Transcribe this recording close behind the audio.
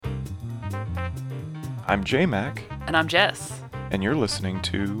I'm J-Mac, And I'm Jess. and you're listening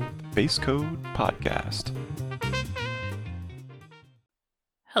to Base Code Podcast.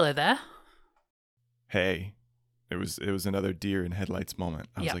 Hello there. Hey, it was another deer in headlights moment.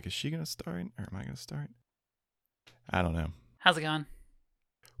 I was Yep. like, is she going to start or am I going to start? I don't know. How's it going?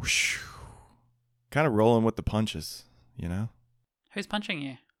 Whoosh. Kind of rolling with the punches, you know? Who's punching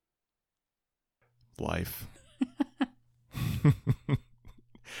you? Life.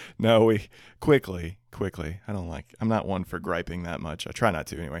 No, we quickly. I'm not one for griping that much. I try not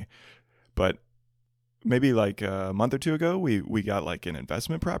to anyway. But maybe like a month or two ago, we got like an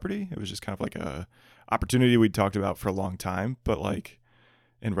investment property. It was just kind of like a opportunity we'd talked about for a long time. But like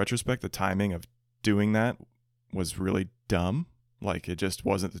in retrospect, the timing of doing that was really dumb. Like it just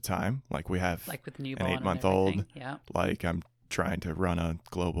wasn't the time. Like we have Like with newborn an and 8-month-old. everything? Yeah. Like I'm trying to run a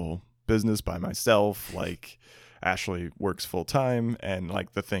global business by myself. Like Ashley works full time, and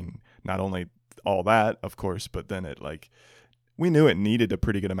like the thing, not only all that, of course, but then it like we knew it needed a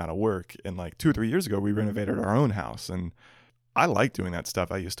pretty good amount of work. And like 2 or 3 years ago, we renovated our own house, and I like doing that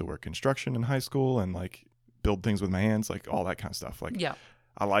stuff. I used to work construction in high school and like build things with my hands, like all that kind of stuff. Like Yeah.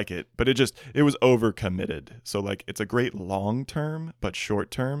 I like it, but it was overcommitted. So like it's a great long term, but short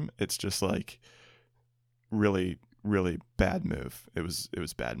term, it's just like really, really bad move. It was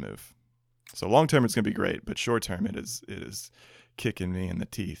bad move. So long term it's gonna be great, but short term it is kicking me in the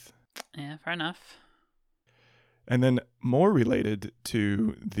teeth. Yeah, fair enough. And then more related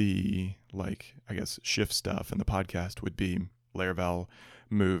to the like I guess shift stuff in the podcast would be Laravel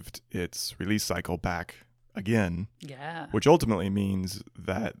moved its release cycle back again, Yeah. which ultimately means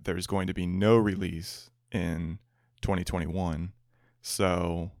that there's going to be no release in 2021.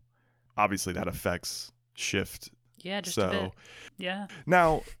 So obviously that affects Shift. Yeah, just a bit. So Yeah.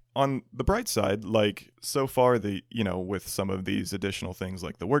 now on the bright side, like so far with some of these additional things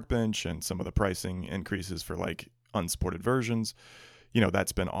like the workbench and some of the pricing increases for like unsupported versions,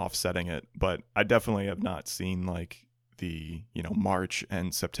 that's been offsetting it. But I definitely have not seen like the, March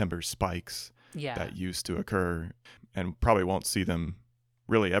and September spikes Yeah. that used to occur, and probably won't see them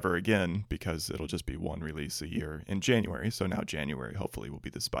really ever again because it'll just be one release a year in January. So now January hopefully will be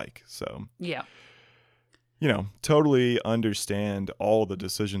the spike. So, Yeah. Totally understand all the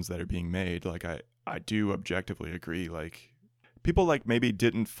decisions that are being made. Like I do objectively agree. Like people like maybe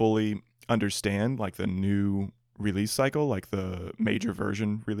didn't fully understand like the new release cycle, like the major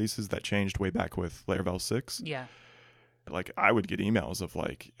version releases that changed way back with Laravel 6. Yeah. Like I would get emails of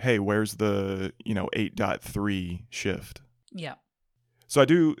like, hey, where's the 8.3 shift? Yeah. So I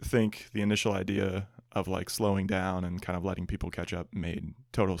do think the initial idea of like slowing down and kind of letting people catch up made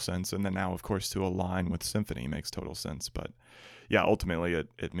total sense, and then now of course to align with Symfony makes total sense. But yeah, ultimately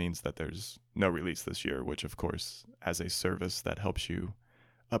it means that there's no release this year, which of course as a service that helps you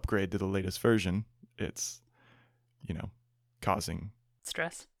upgrade to the latest version, it's causing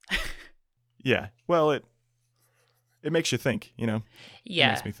Stress. yeah, well it makes you think, It Yeah.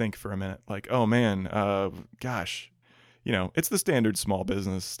 makes me think for a minute, like, oh man, gosh, it's the standard small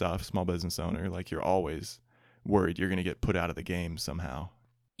business stuff, small business owner. Like you're always worried you're going to get put out of the game somehow.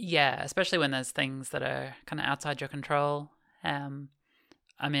 Yeah, especially when there's things that are kind of outside your control.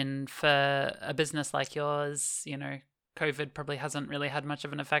 I mean, for a business like yours, COVID probably hasn't really had much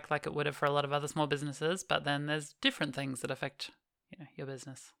of an effect like it would have for a lot of other small businesses, but then there's different things that affect, your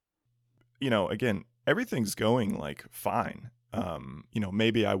business. Again, everything's going like fine.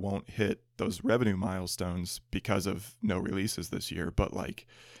 Maybe I won't hit those revenue milestones because of no releases this year, but like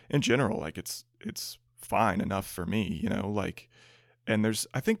in general, like it's fine enough for me, like, and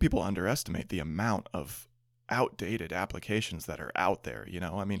I think people underestimate the amount of outdated applications that are out there.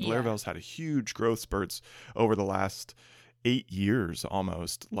 I mean, Yeah. Laravel's had a huge growth spurts over the last 8 years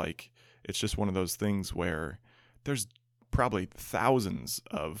almost. Like it's just one of those things where there's probably thousands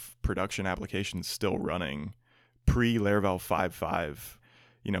of production applications still running pre-Laravel 5.5.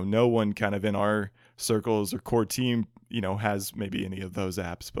 No one kind of in our circles or core team, has maybe any of those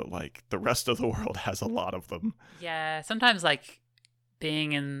apps, but like the rest of the world has a lot of them. Yeah, sometimes like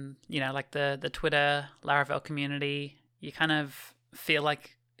being in, like the Twitter Laravel community, you kind of feel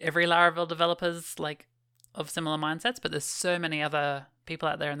like every Laravel developer's like of similar mindsets, but there's so many other people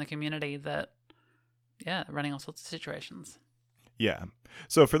out there in the community that, yeah, running all sorts of situations. Yeah.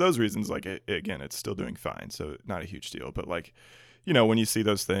 So for those reasons, like, again, it's still doing fine. So not a huge deal. But like, when you see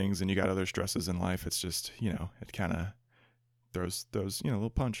those things and you got other stresses in life, it's just, it kind of throws, little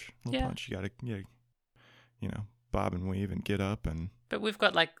punch. You got to, bob and weave and get up. But we've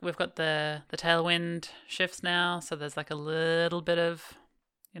got the tailwind shifts now. So there's like a little bit of,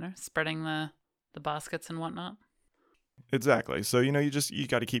 spreading the baskets and whatnot. Exactly. So, you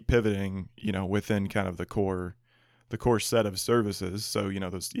got to keep pivoting, within kind of the core set of services. So,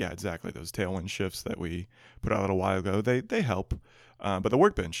 exactly. Those tailwind shifts that we put out a little while ago, they help. But the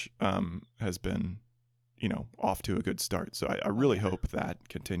Workbench has been, off to a good start. So I really hope that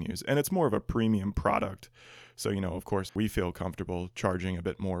continues. And it's more of a premium product. So, of course, we feel comfortable charging a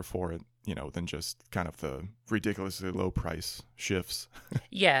bit more for it, than just kind of the ridiculously low price shifts.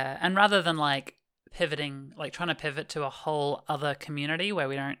 Yeah. And rather than like pivoting, like trying to pivot to a whole other community where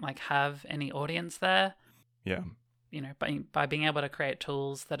we don't like have any audience there. Yeah. By being able to create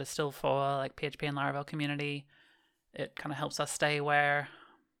tools that are still for like PHP and Laravel community, it kind of helps us stay where,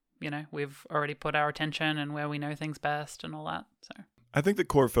 we've already put our attention and where we know things best and all that. So I think the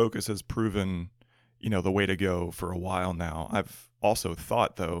core focus has proven, the way to go for a while now. I've also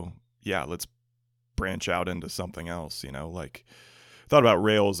thought though, let's branch out into something else, like thought about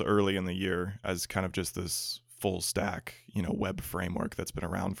Rails early in the year as kind of just this full stack, web framework that's been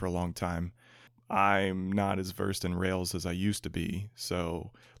around for a long time. I'm not as versed in Rails as I used to be.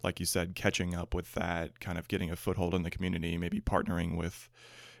 So like you said, catching up with that, kind of getting a foothold in the community, maybe partnering with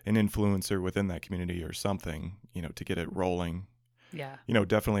an influencer within that community or something, to get it rolling. Yeah.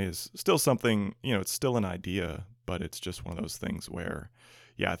 Definitely is still something, it's still an idea, but it's just one of those things where,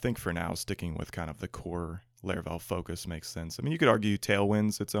 I think for now, sticking with kind of the core Laravel focus makes sense. I mean, you could argue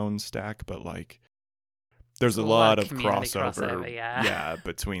Tailwind's its own stack, but like there's a lot of crossover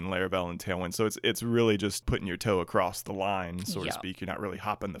between Laravel and Tailwind. So it's really just putting your toe across the line, so to speak. You're not really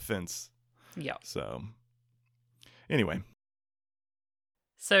hopping the fence. Yeah. So anyway.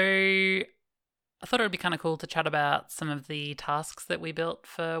 So I thought it would be kind of cool to chat about some of the tasks that we built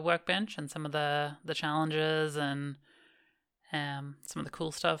for Workbench and some of the challenges and some of the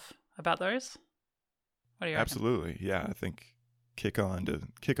cool stuff about those. What do you reckon? Absolutely. Yeah, I think kick on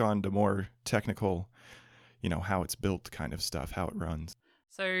to more technical, how it's built kind of stuff, how it runs.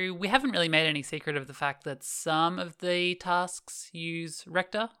 So we haven't really made any secret of the fact that some of the tasks use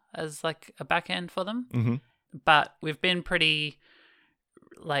Rector as like a backend for them. Mm-hmm. But we've been pretty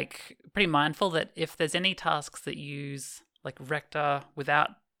mindful that if there's any tasks that use like Rector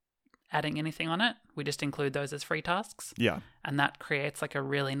without adding anything on it, we just include those as free tasks. Yeah. And that creates like a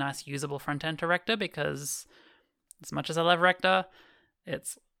really nice usable front end to Rector, because as much as I love Rector,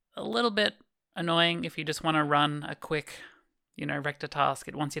 it's a little bit annoying if you just want to run a quick, Rector task.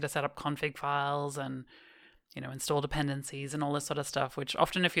 It wants you to set up config files and, install dependencies and all this sort of stuff, which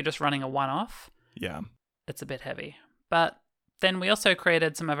often if you're just running a one-off, it's a bit heavy. But then we also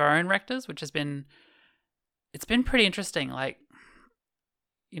created some of our own Rectors, which it's been pretty interesting. Like,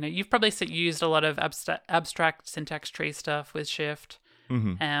 you've probably used a lot of abstract syntax tree stuff with Shift.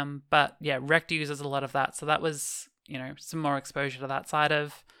 Mm-hmm. But yeah, Rector uses a lot of that. So that was, some more exposure to that side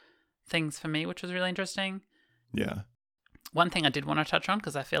of things for me, which was really interesting. Yeah. One thing I did want to touch on,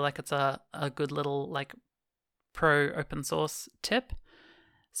 because I feel like it's a good little like pro open source tip.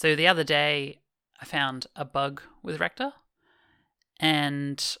 So the other day I found a bug with Rector,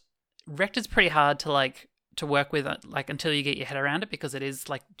 and Rector's pretty hard to work with until you get your head around it, because it is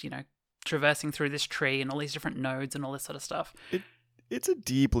traversing through this tree and all these different nodes and all this sort of stuff. It's a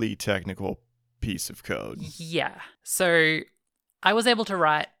deeply technical piece of code. Yeah. So I was able to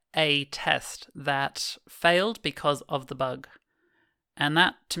write a test that failed because of the bug. And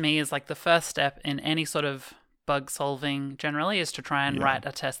that to me is like the first step in any sort of bug solving generally, is to try and write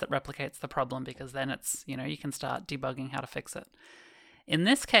a test that replicates the problem, because then it's, you can start debugging how to fix it. In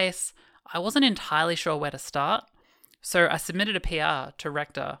this case, I wasn't entirely sure where to start, so I submitted a PR to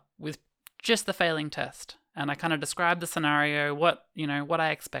Rector with just the failing test, and I kind of described the scenario, what I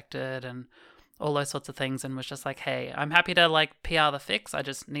expected, and all those sorts of things, and was just like, hey, I'm happy to PR the fix, I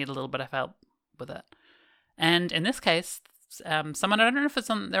just need a little bit of help with it. And in this case, someone, I don't know if it's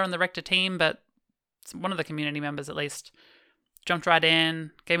they're on the Rector team, but one of the community members at least, jumped right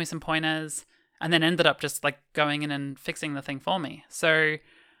in, gave me some pointers, and then ended up just going in and fixing the thing for me. So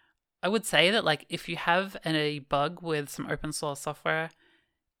I would say that if you have a bug with some open source software,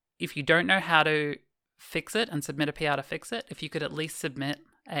 if you don't know how to fix it and submit a PR to fix it, if you could at least submit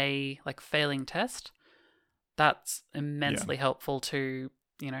a failing test, that's immensely helpful to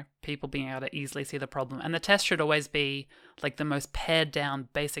people being able to easily see the problem. And the test should always be the most pared down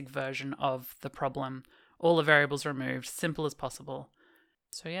basic version of the problem, all the variables removed, simple as possible.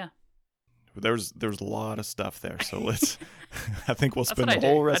 So yeah. There's a lot of stuff there, so let's. I think we'll spend the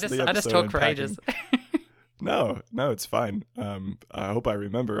whole rest of the episode. I just talk for ages. No, it's fine. I hope I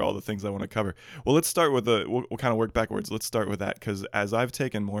remember all the things I want to cover. Well, let's start with we'll kind of work backwards. Let's start with that, because as I've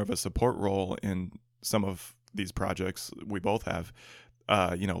taken more of a support role in some of these projects, we both have.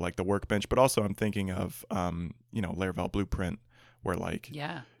 like the Workbench, but also I'm thinking of, Laravel Blueprint, where like,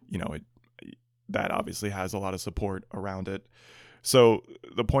 Yeah. that obviously has a lot of support around it. So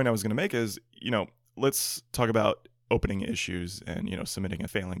the point I was going to make is, let's talk about opening issues and, submitting a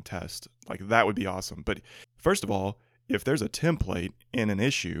failing test. Like that would be awesome. But first of all, if there's a template in an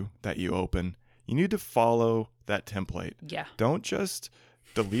issue that you open, you need to follow that template. Yeah. Don't just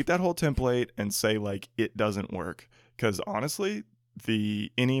delete that whole template and say like it doesn't work. Because honestly,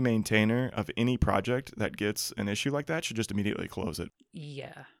 any maintainer of any project that gets an issue like that should just immediately close it.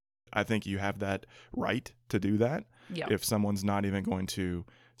 Yeah. I think you have that right to do that. Yeah. If someone's not even going to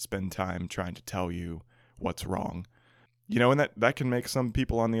spend time trying to tell you what's wrong. And that can make some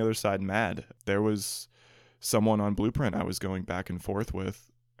people on the other side mad. There was someone on Blueprint I was going back and forth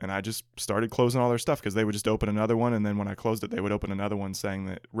with, and I just started closing all their stuff because they would just open another one, and then when I closed it, they would open another one saying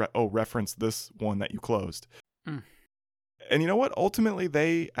that, reference this one that you closed. Mm. And you know what? Ultimately,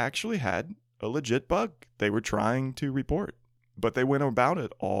 they actually had a legit bug they were trying to report, but they went about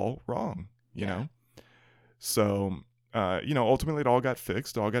it all wrong, you know? So, ultimately it all got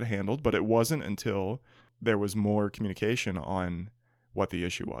fixed, it all got handled, but it wasn't until there was more communication on what the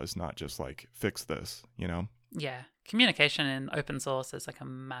issue was, not just like fix this, Yeah. Communication in open source is like a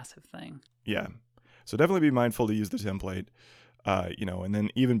massive thing. Yeah. So definitely be mindful to use the template, and then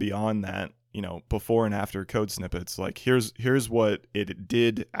even beyond that, before and after code snippets, like here's what it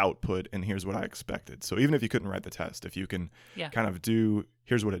did output and here's what I expected. So even if you couldn't write the test, if you can kind of do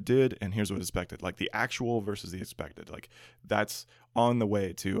here's what it did and here's what it expected, like the actual versus the expected, like that's on the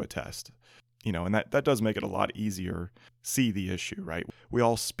way to a test. And that does make it a lot easier see the issue, right? We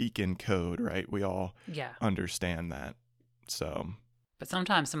all speak in code, right? We all understand that. So, but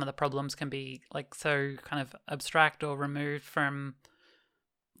sometimes some of the problems can be like so kind of abstract or removed from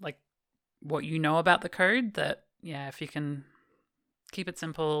like what you know about the code that, if you can keep it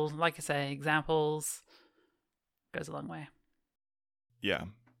simple, like I say, examples goes a long way. Yeah.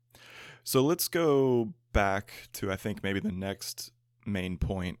 So let's go back to, I think maybe the next main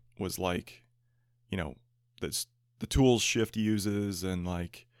point was like, the tools Shift uses and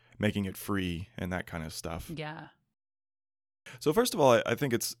like making it free and that kind of stuff. Yeah. So first of all, I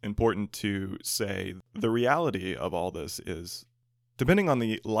think it's important to say the reality of all this is depending on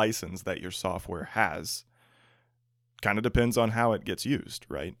the license that your software has, kind of depends on how it gets used,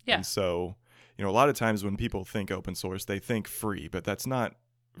 right? Yeah. And so, a lot of times when people think open source, they think free, but that's not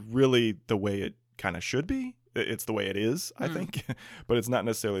really the way it kind of should be. It's the way it is, I think, but it's not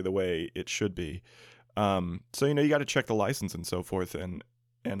necessarily the way it should be. So, you got to check the license and so forth. And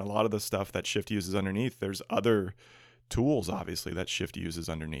a lot of the stuff that Shift uses underneath, there's other tools, obviously, that Shift uses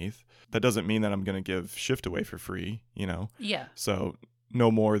underneath. That doesn't mean that I'm going to give Shift away for free, Yeah. So no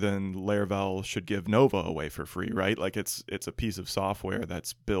more than Laravel should give Nova away for free, right? Like it's a piece of software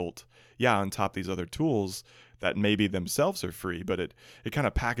that's built, on top of these other tools that maybe themselves are free, but it kind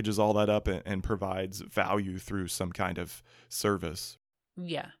of packages all that up and provides value through some kind of service.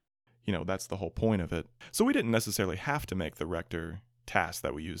 Yeah. That's the whole point of it. So we didn't necessarily have to make the Rector task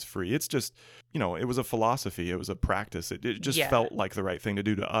that we use free. It's just, it was a philosophy. It was a practice. It just felt like the right thing to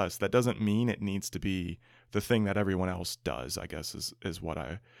do to us. That doesn't mean it needs to be the thing that everyone else does, I guess is what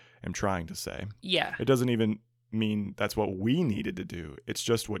I am trying to say. Yeah. It doesn't even mean that's what we needed to do. It's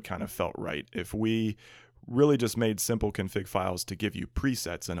just what kind of felt right. If we really just made simple config files to give you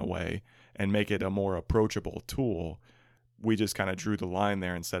presets in a way and make it a more approachable tool, we just kind of drew the line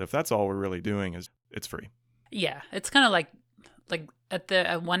there and said, if that's all we're really doing, is it's free. Yeah. It's kind of like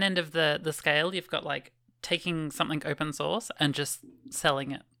at one end of the scale, you've got like taking something open source and just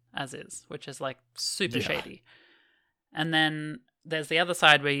selling it as is, which is like super shady. And then there's the other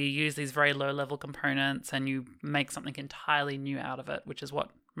side where you use these very low level components and you make something entirely new out of it, which is what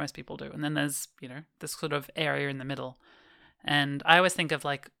most people do. And then there's, this sort of area in the middle. And I always think of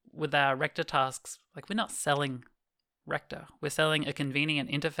like with our Rector tasks, like we're not selling Rector. We're selling a convenient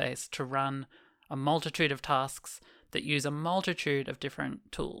interface to run a multitude of tasks that use a multitude of different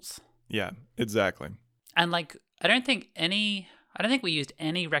tools. Yeah, exactly. And like, I don't think we used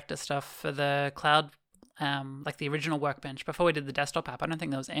any Rector stuff for the cloud, like the original Workbench before we did the desktop app. I don't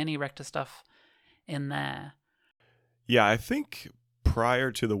think there was any Rector stuff in there. Yeah, I think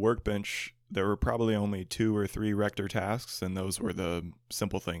prior to the Workbench, there were probably only 2 or 3 Rector tasks, and those were the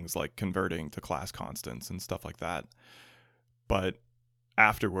simple things like converting to class constants and stuff like that. But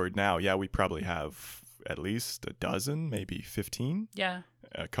afterward now, we probably have at least a dozen, maybe 15. Yeah.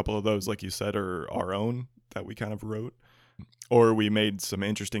 A couple of those, like you said, are our own that we kind of wrote. Or we made some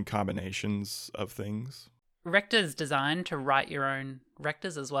interesting combinations of things. Rector's designed to write your own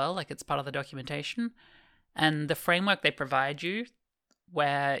Rectors as well, like it's part of the documentation. And the framework they provide you,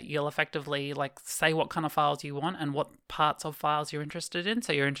 where you'll effectively like say what kind of files you want and what parts of files you're interested in.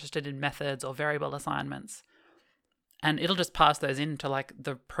 So you're interested in methods or variable assignments. And it'll just pass those into like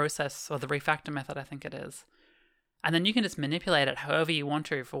the process or the refactor method, I think it is. And then you can just manipulate it however you want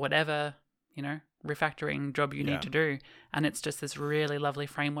to for whatever, you know, refactoring job you need to do. And it's just this really lovely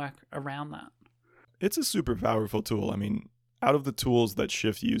framework around that. It's a super powerful tool. I mean, out of the tools that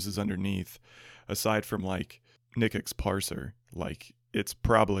Shift uses underneath, aside from like Nikix parser, like it's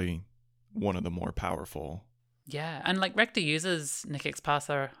probably one of the more powerful. Yeah, and like Rector uses Nikix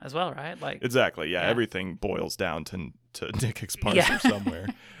parser as well, right? Like exactly, yeah. Everything boils down to Nikix parser somewhere.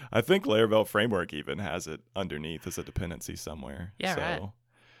 I think Laravel Framework even has it underneath as a dependency somewhere. Yeah, right.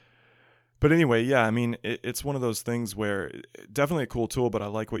 But anyway, yeah, I mean, it's one of those things where definitely a cool tool, but I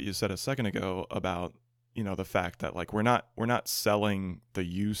like what you said a second ago about, you know, the fact that like we're not selling the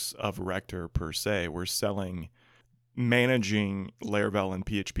use of Rector per se. We're selling managing Laravel and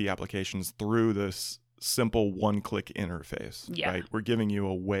PHP applications through this simple one-click interface, right? We're giving you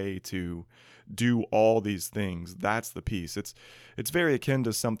a way to do all these things. That's the piece. It's very akin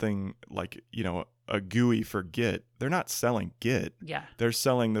to something like, you know, a GUI for Git. They're not selling Git. Yeah. They're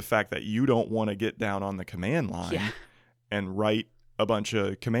selling the fact that you don't want to get down on the command line and write a bunch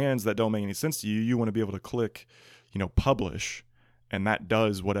of commands that don't make any sense to you. You want to be able to click, you know, publish, and that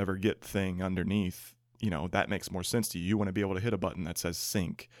does whatever Git thing underneath, you know, that makes more sense to you. You want to be able to hit a button that says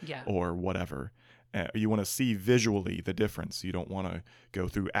sync or whatever. You want to see visually the difference. You don't want to go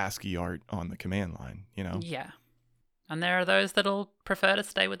through ASCII art on the command line, you know? Yeah. And there are those that'll prefer to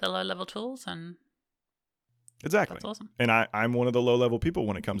stay with the low-level tools, and exactly. That's awesome. And I'm one of the low-level people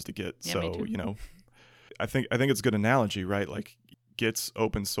when it comes to Git. Yeah, so, me too. You know, I think it's a good analogy, right? Like Git's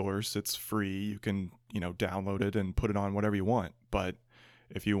open source, it's free. You can, you know, download it and put it on whatever you want. But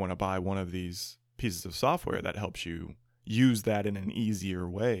if you want to buy one of these pieces of software that helps you use that in an easier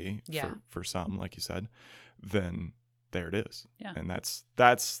way for some, like you said, then there it is. Yeah. And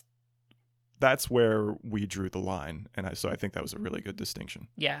that's where we drew the line. And so I think that was a really good distinction.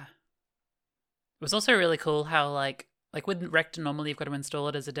 Yeah. It was also really cool how like with Rector normally you've got to install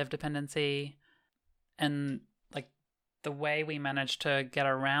it as a dev dependency, and like the way we managed to get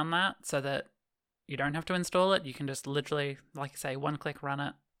around that so that you don't have to install it, you can just literally, like you say, one click run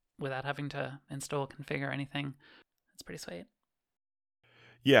it without having to install, configure anything. It's pretty sweet.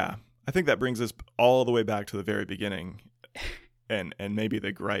 Yeah, I think that brings us all the way back to the very beginning. And maybe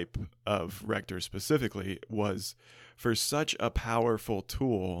the gripe of Rector specifically was, for such a powerful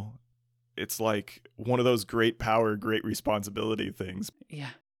tool, it's like one of those great power, great responsibility things. Yeah.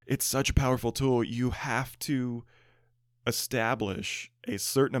 It's such a powerful tool. You have to establish a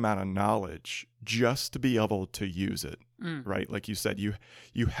certain amount of knowledge just to be able to use it, right? Like you said,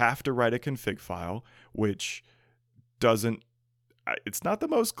 you have to write a config file, which it's not the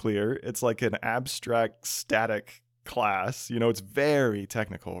most clear. It's like an abstract static class, you know, it's very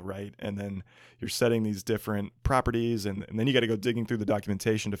technical, right? And then you're setting these different properties, and then you got to go digging through the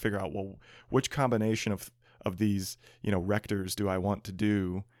documentation to figure out, well, which combination of these, you know, rectors do I want to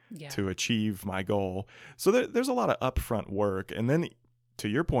do to achieve my goal? So there's a lot of upfront work. And then to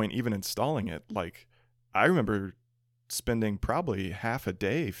your point, even installing it, like I remember spending probably half a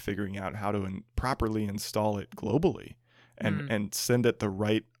day figuring out how to properly install it globally and send it the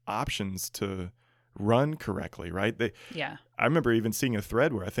right options to run correctly, right? I remember even seeing a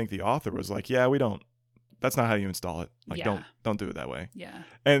thread where I think the author was like, that's not how you install it. Like, don't do it that way. Yeah.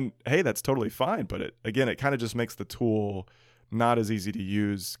 And hey, that's totally fine. But it kind of just makes the tool not as easy to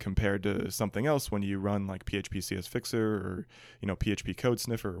use compared to something else when you run like PHP CS Fixer or, you know, PHP Code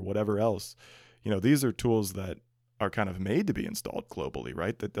Sniffer or whatever else. You know, these are tools that are kind of made to be installed globally,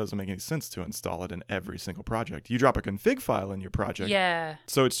 right? That doesn't make any sense to install it in every single project. You drop a config file in your project. Yeah.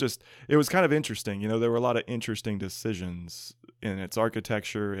 So it was kind of interesting. You know, there were a lot of interesting decisions in its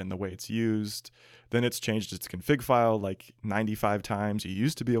architecture and the way it's used. Then it's changed its config file like 95 times. You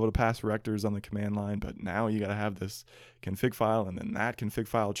used to be able to pass rectors on the command line, but now you got to have this config file, and then that config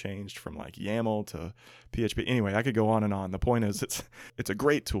file changed from like YAML to PHP. Anyway, I could go on and on. The point is it's a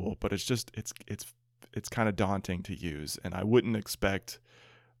great tool, but it's kind of daunting to use, and I wouldn't expect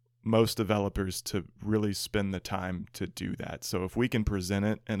most developers to really spend the time to do that. So if we can present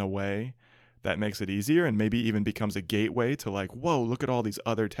it in a way that makes it easier and maybe even becomes a gateway to like, whoa, look at all these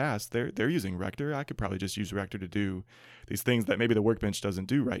other tasks. They're using Rector. I could probably just use Rector to do these things that maybe the Workbench doesn't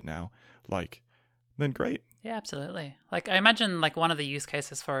do right now. Like, then great. Yeah, absolutely. Like I imagine like one of the use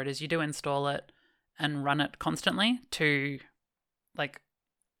cases for it is you do install it and run it constantly to like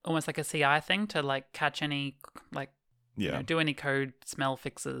almost like a CI thing to like catch any like Yeah. do any code smell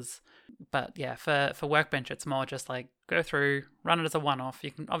fixes. But yeah, for Workbench, it's more just like go through, run it as a one-off.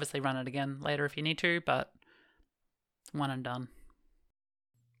 You can obviously run it again later if you need to, but one and done.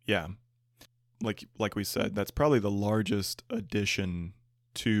 Yeah. Like we said, that's probably the largest addition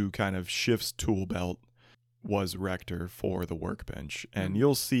to kind of Shift's tool belt was Rector for the Workbench. And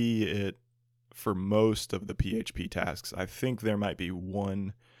you'll see it for most of the PHP tasks. I think there might be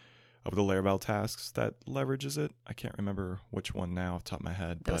one of the Laravel tasks that leverages it. I can't remember which one now off the top of my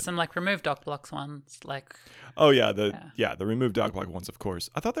head. There was some like remove doc blocks ones, like the remove doc block ones, of course.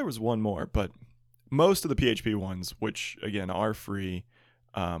 I thought there was one more, but most of the PHP ones, which again are free,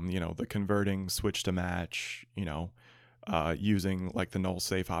 the converting switch to match, using like the null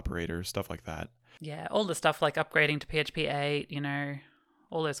safe operator, stuff like that. Yeah, all the stuff like upgrading to PHP 8,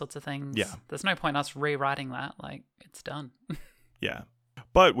 all those sorts of things. Yeah. There's no point us rewriting that. Like, it's done. Yeah.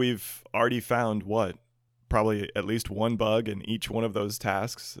 But we've already found probably at least one bug in each one of those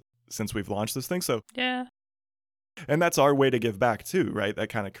tasks since we've launched this thing. So yeah. And that's our way to give back too, right? That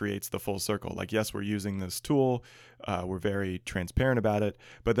kind of creates the full circle. Like, yes, we're using this tool. We're very transparent about it.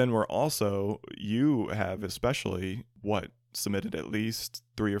 But then you have especially submitted at least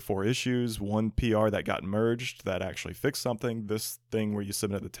 3 or 4 issues, one PR that got merged that actually fixed something, this thing where you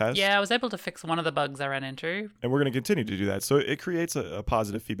submitted the test. Yeah, I was able to fix one of the bugs I ran into. And we're going to continue to do that. So it creates a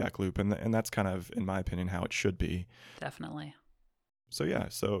positive feedback loop. And that's kind of, in my opinion, how it should be. Definitely. So yeah,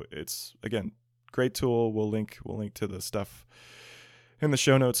 it's, again, great tool. We'll link to the stuff in the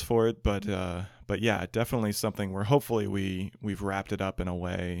show notes for it. But yeah, definitely something where hopefully we've wrapped it up in a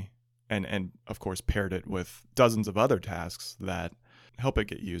way and of course paired it with dozens of other tasks that help it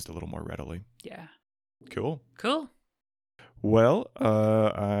get used a little more readily. Yeah. Cool. Well,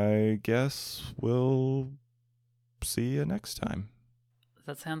 I guess we'll see you next time.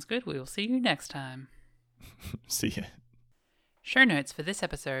 That sounds good. We will see you next time. See ya. Show notes for this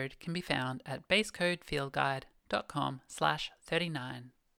episode can be found at basecodefieldguide.com/39.